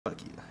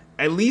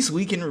At least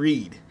we can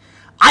read.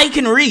 I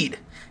can read.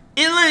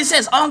 It literally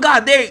says, "Oh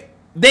God,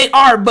 they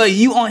are, but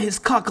you on his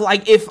cock."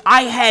 Like if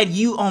I had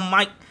you on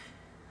my,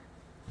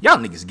 y'all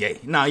niggas gay.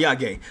 Nah, y'all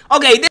gay.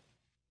 Okay.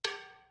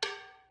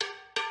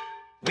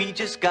 We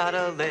just got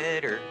a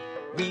letter.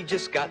 We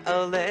just got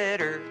a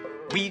letter.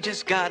 We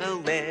just got a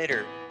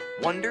letter.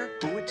 Wonder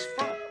who it's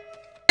from.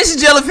 This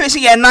is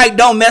Jellyfishing at Night.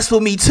 Don't Mess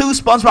With Me 2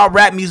 SpongeBob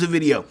rap music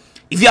video.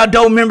 If y'all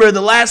don't remember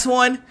the last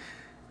one,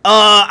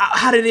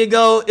 how did it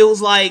go? It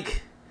was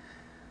like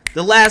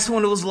the last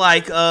one. It was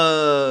like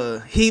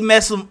he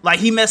messed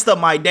up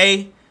my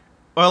day,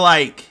 or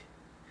like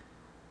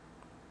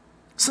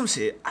some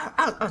shit.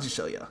 I'll just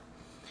show y'all.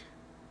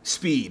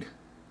 Speed.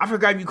 I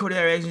forgot you recorded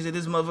that reactions that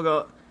this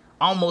motherfucker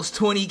almost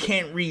 20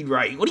 can't read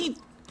right. What do you?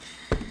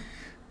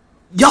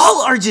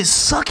 Y'all are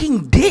just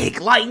sucking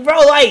dick. Like, bro,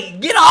 like,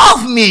 get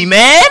off me,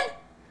 man.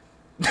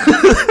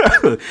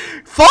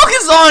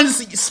 Focus on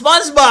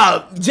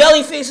SpongeBob,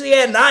 Jellyfishing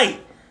at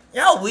Night.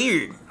 Y'all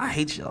weird. I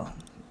hate y'all.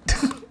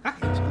 I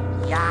hate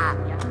y'all. Yeah.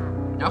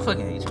 Y'all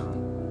fucking hate y'all.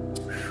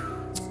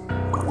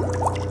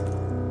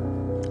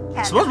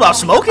 SpongeBob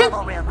smoking?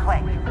 Real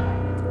quick.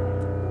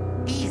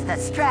 Ease the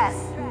stress.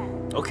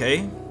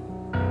 Okay.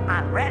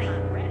 I'm ready.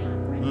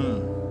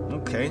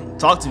 Okay.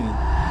 Talk to me.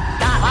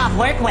 Got off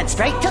work, went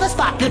straight to the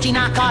spot. Gucci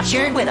knockoff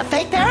shirt with a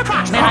fake pair of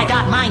Crocs. Man, I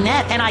got my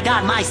net and I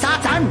got my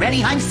socks. I'm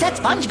ready, I'm set,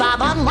 SpongeBob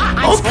on lock.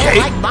 I'm square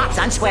like box,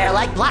 I'm square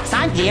like blocks.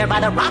 I'm here by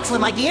the rocks with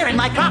my gear and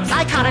my crops.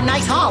 I caught a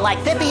nice haul like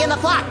 50 in the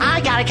flock.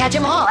 I gotta catch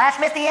 'em all. Ask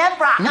Mr. M.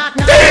 Brock. Knock,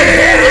 knock.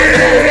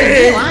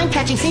 I'm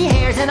catching sea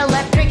hares and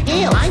electric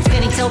eel. I'm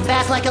spinning so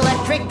fast like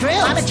electric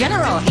drills. I'm a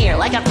general here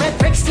like a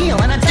Frederick Steel.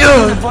 And I'm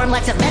in uniform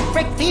like cement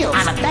brick fields.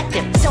 I'm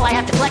effective, so I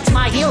have to flex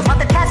my heels. What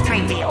the test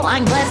reveal.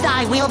 I'm blessed,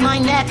 I wield my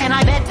net and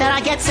I bet that I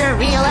get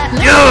surreal at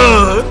night.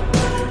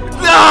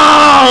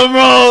 No,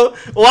 bro.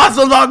 Watch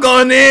SpongeBob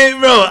going in,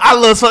 bro. I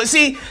love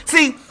SpongeBob.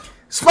 See,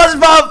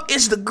 SpongeBob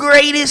is the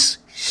greatest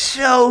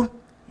show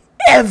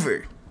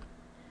ever.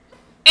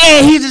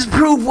 And he just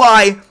proved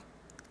why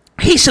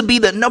he should be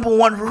the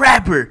 #1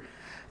 rapper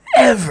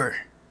ever.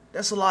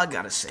 That's all I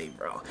gotta say,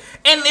 bro.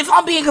 And if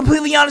I'm being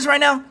completely honest right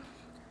now,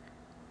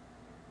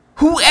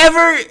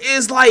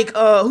 whoever's like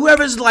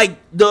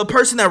the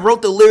person that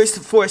wrote the lyrics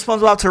for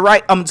SpongeBob to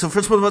write,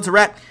 for SpongeBob to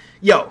rap,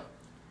 yo,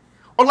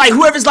 or like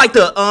whoever's like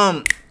the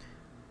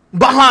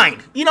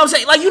behind, you know what I'm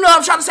saying? Like, you know what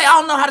I'm trying to say? I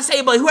don't know how to say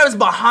it, but whoever's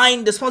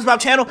behind the SpongeBob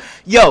channel,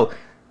 yo,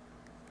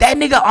 that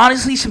nigga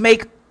honestly should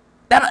make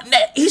that.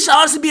 He should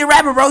honestly be a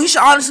rapper, bro. He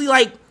should honestly,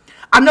 like,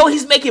 I know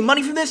he's making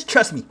money from this.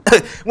 Trust me.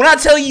 When I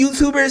tell you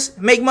YouTubers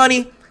make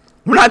money,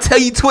 when I tell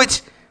you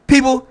Twitch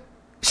people,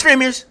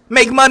 streamers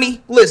make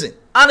money, listen.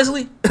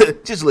 Honestly,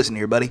 just listen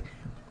here, buddy.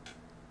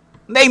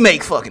 They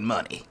make fucking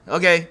money,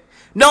 okay?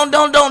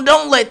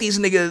 Don't let these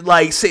niggas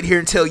like sit here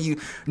and tell you,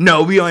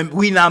 no,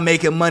 we not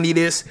making money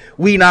this,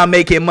 we not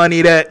making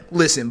money that.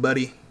 Listen,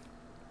 buddy.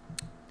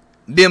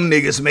 Them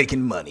niggas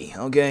making money,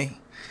 okay?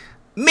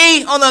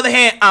 Me, on the other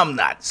hand, I'm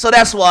not. So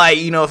that's why,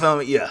 you know,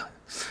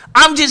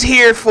 I'm just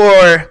here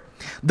for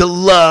the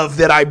love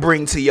that I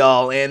bring to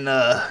y'all, and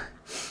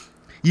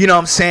you know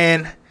what I'm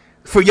saying?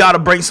 For y'all to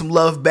bring some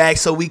love back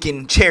so we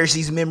can cherish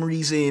these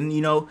memories, and,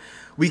 you know,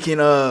 we can,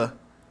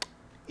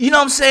 you know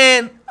what I'm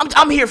saying?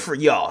 I'm here for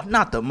y'all,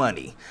 not the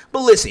money.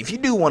 But listen, if you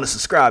do want to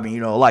subscribe and,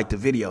 you know, like the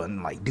video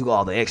and, like, do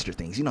all the extra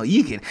things, you know,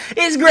 you can.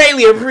 It's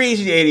greatly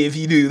appreciated if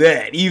you do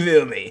that. You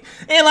feel me?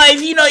 And, like,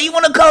 if, you know, you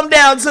want to come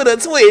down to the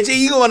Twitch and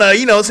you want to,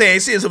 you know what I'm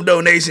saying, send some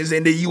donations,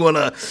 and then you want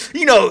to,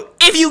 you know,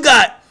 if you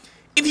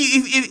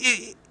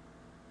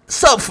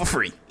sub for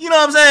free. You know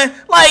what I'm saying?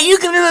 Like, you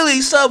can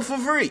literally sub for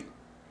free.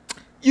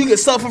 You can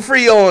sub for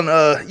free on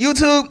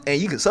YouTube,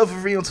 and you can sub for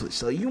free on Twitch.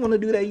 So you want to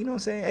do that, you know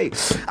what I'm saying? Hey,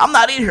 I'm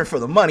not in here for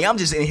the money. I'm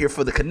just in here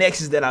for the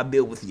connections that I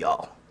build with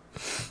y'all.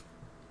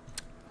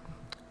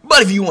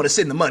 But if you want to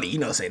send the money, you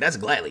know what I'm saying, that's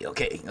gladly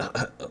okay.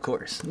 Of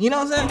course. You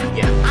know what I'm saying?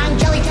 Yeah. I'm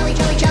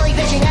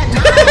jellyfishing at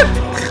night.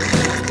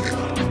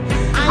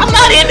 I'm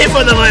not in it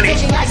for the money.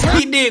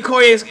 He did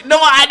Corey's. No,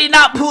 I did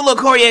not pull a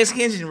Corey's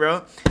Kitchen,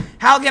 bro.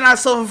 How can I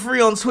sub for free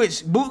on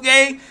Twitch? Boot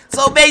game?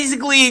 So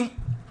basically,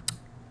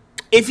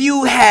 if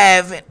you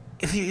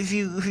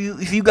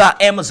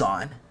got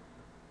Amazon,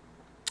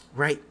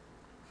 right?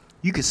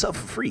 You can sub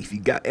for free if you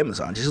got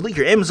Amazon. Just link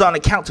your Amazon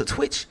account to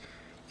Twitch,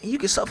 and you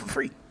can sub for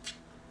free.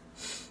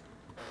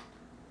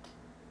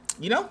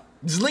 You know?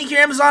 Just link your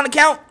Amazon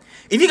account.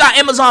 If you got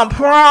Amazon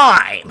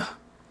Prime,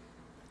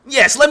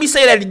 yes, let me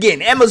say that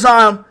again.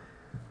 Amazon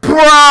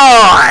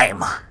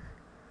Prime.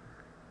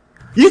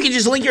 You can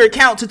just link your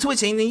account to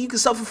Twitch, and then you can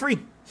sub for free.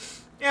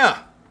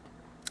 Yeah.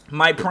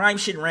 My Prime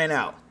shit ran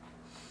out.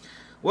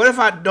 What if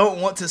I don't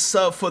want to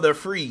sub for the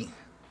free?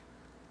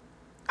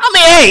 I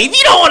mean, hey, if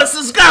you don't want to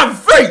subscribe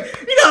for free,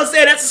 you know what I'm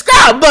saying? That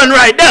subscribe button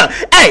right there.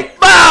 Hey,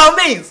 by all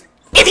means,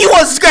 if you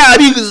want to subscribe,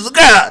 you can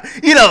subscribe,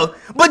 you know.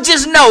 But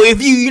just know,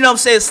 if you know what I'm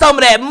saying, some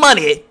of that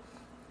money,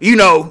 you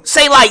know,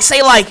 say like,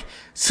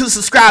 to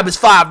subscribe is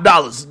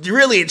 $5.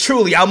 Really and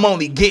truly, I'm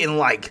only getting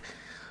like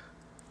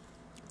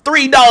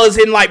 $3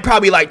 and like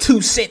probably like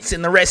 2 cents,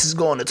 and the rest is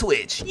going to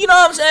Twitch. You know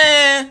what I'm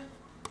saying?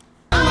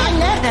 I'm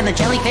Ned and the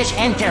jellyfish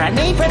enter. I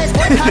made for this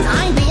work cause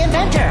I'm the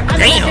inventor. I'm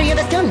the master, you're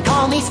the student,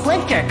 call me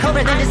Splinter.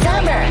 Colder than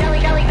December.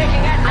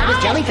 I was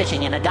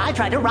jellyfishing and a guy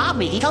tried to rob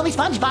me. He told me,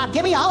 SpongeBob,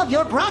 give me all of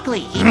your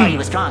broccoli. He thought he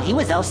was strong, he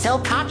was oh so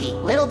cocky.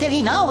 Little did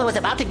he know it was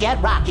about to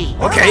get rocky.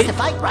 We're about to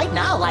fight right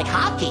now like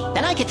hockey.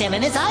 Then I kicked him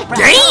in his eyebrow.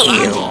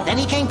 Damn! Then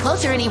he came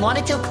closer and he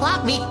wanted to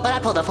clock me, but I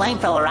pulled a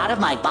flamethrower out of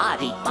my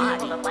body.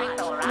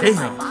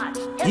 Damn.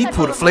 He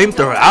pulled a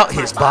flamethrower out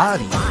his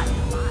body.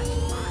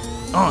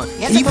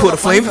 He put a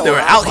flamethrower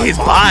out his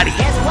body.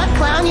 Guess what,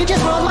 clown? You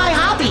just rolled my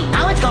hobby.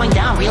 Now it's going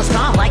down real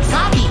strong like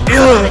sake.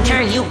 I'm gonna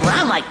turn you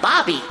brown like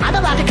Bobby. I'm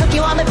about to cook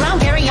you on the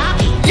ground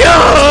teriyaki. Yo!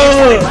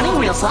 Started running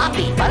real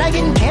sloppy, but I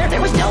didn't care. There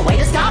was no way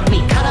to stop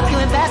me. Cut up you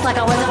and fast like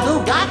I was a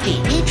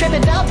Bugatti. He tripped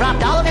and fell,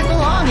 dropped all of his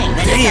belongings.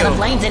 Then he fell in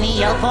flames and he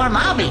yelled for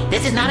Mobby.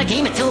 This is not a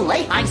game, it's too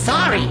late. I'm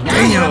sorry.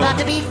 Now you're about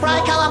to be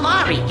fried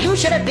calamari. You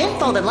should have been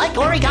folded like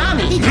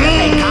origami. He tripped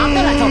and coughed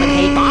and I told him,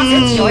 hey boss,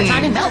 it's your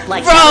time to melt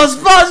like. Bro,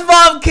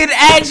 SpongeBob can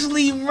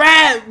actually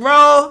rap,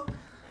 bro.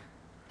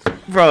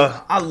 Bro,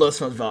 I love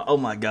SpongeBob. Oh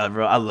my god,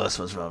 bro. I love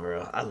SpongeBob,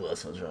 bro. I love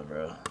SpongeBob,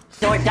 bro.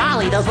 Or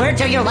Dolly, those words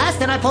are your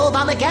last, and I pulled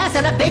on the gas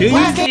and a big Do you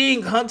blast.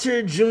 think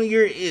Hunter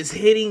Jr. is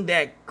hitting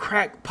that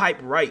crack pipe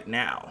right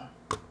now?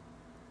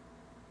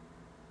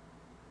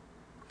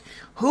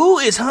 Who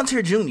is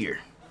Hunter Jr.?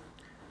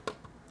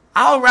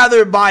 I'll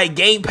rather buy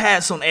Game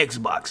Pass on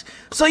Xbox.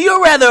 So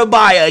you'd rather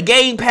buy a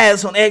Game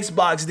Pass on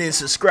Xbox than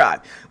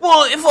subscribe.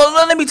 Well,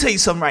 let me tell you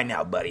something right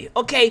now, buddy.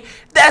 Okay,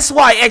 that's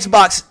why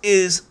Xbox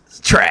is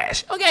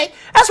trash. Okay,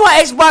 that's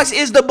why Xbox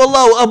is the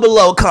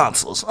below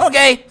consoles.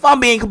 Okay, if I'm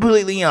being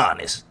completely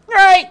honest.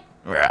 Right?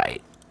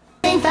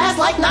 Came fast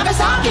like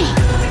Nagasaki.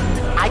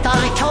 I thought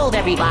I told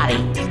everybody.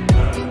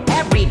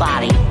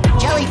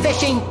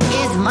 Jellyfishing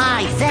is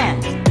my zen.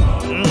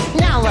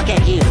 Now look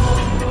at you,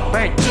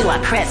 burnt to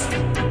a crisp.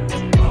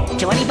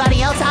 To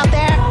anybody else out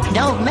there,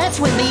 don't mess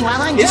with me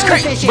while I'm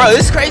jellyfishing. Bro,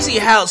 it's crazy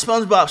how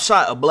SpongeBob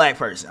shot a black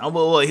person.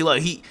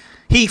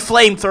 He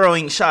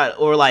flamethrowing shot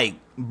or like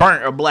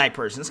burnt a black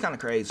person. It's kind of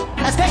crazy.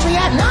 Especially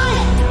at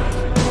night.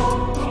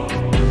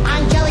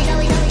 I'm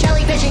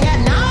jellyfishing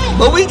at night.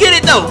 But we get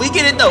it though. We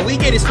get it,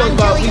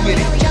 SpongeBob. We get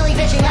it.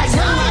 Jellyfishing at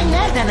night. I'm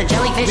Ned and the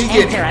jellyfish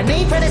enter. I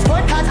made for this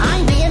sport cause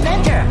I'm the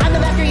inventor. I'm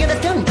the master, you're the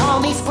student. Call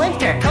me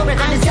Splinter. Colder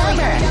than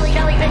December.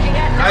 Jellyfishing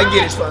at night. I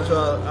get it,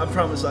 SpongeBob. I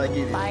promise I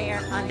get it.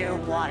 Fire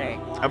underwater.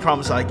 I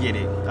promise I get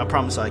it.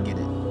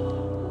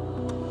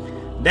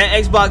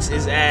 That Xbox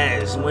is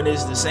ass when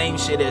it's the same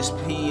shit as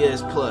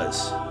PS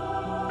Plus.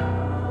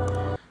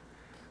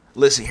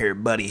 Listen here,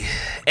 buddy.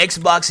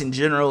 Xbox in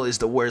general is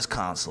the worst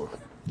console.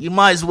 You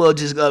might as well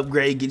just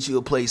upgrade, get you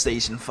a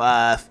PlayStation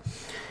 5.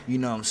 You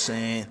know what I'm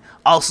saying?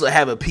 Also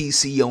have a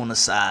PC on the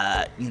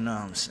side. You know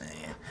what I'm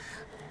saying?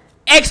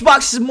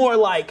 Xbox is more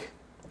like,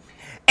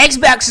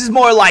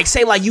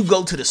 say like you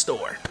go to the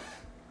store,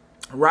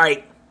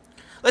 right?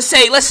 Let's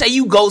say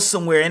you go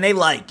somewhere and they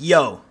like,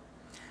 yo,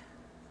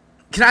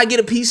 can I get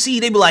a PC?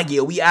 They be like,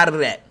 yeah, we out of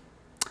that.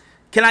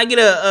 Can I get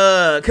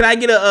a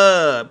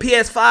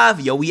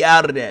PS5? Yo, we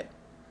out of that.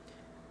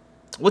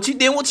 What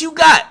you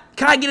got?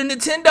 Can I get a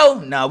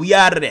Nintendo? Nah, we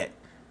out of that.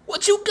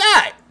 What you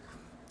got?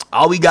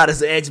 All we got is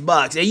the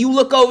Xbox. And you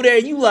look over there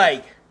and you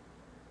like,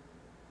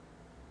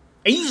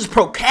 and you just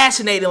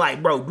procrastinating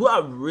like, bro, do I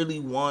really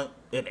want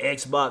an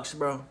Xbox,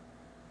 bro?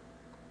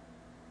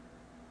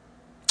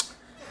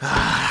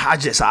 I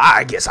guess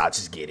I'll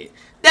just get it.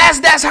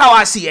 That's how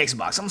I see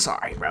Xbox. I'm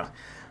sorry, bro.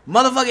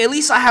 Motherfucker, at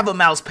least I have a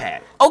mouse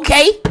pad.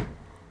 Okay.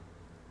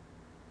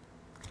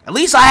 At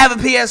least I have a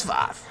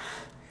PS5.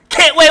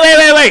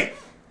 Wait.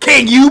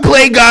 Can you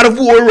play God of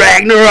War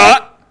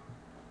Ragnarok?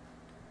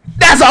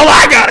 That's all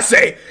I gotta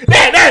say.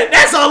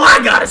 That's all I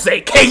gotta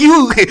say. Can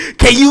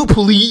you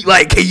please,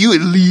 like, can you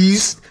at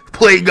least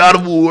play God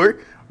of War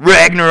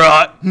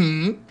Ragnarok?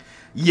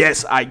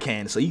 Yes, I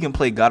can. So you can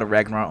play God of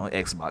Ragnarok on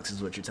Xbox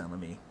is what you're telling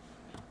me.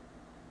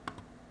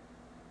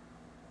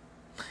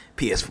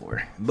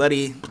 PS4.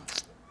 Buddy,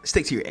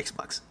 stick to your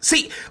Xbox.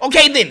 See,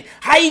 okay then,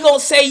 how you gonna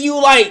say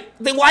you like,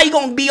 then why you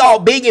gonna be all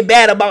big and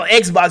bad about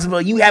Xbox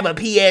but you have a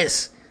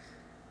PS?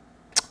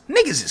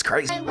 Niggas is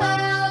crazy.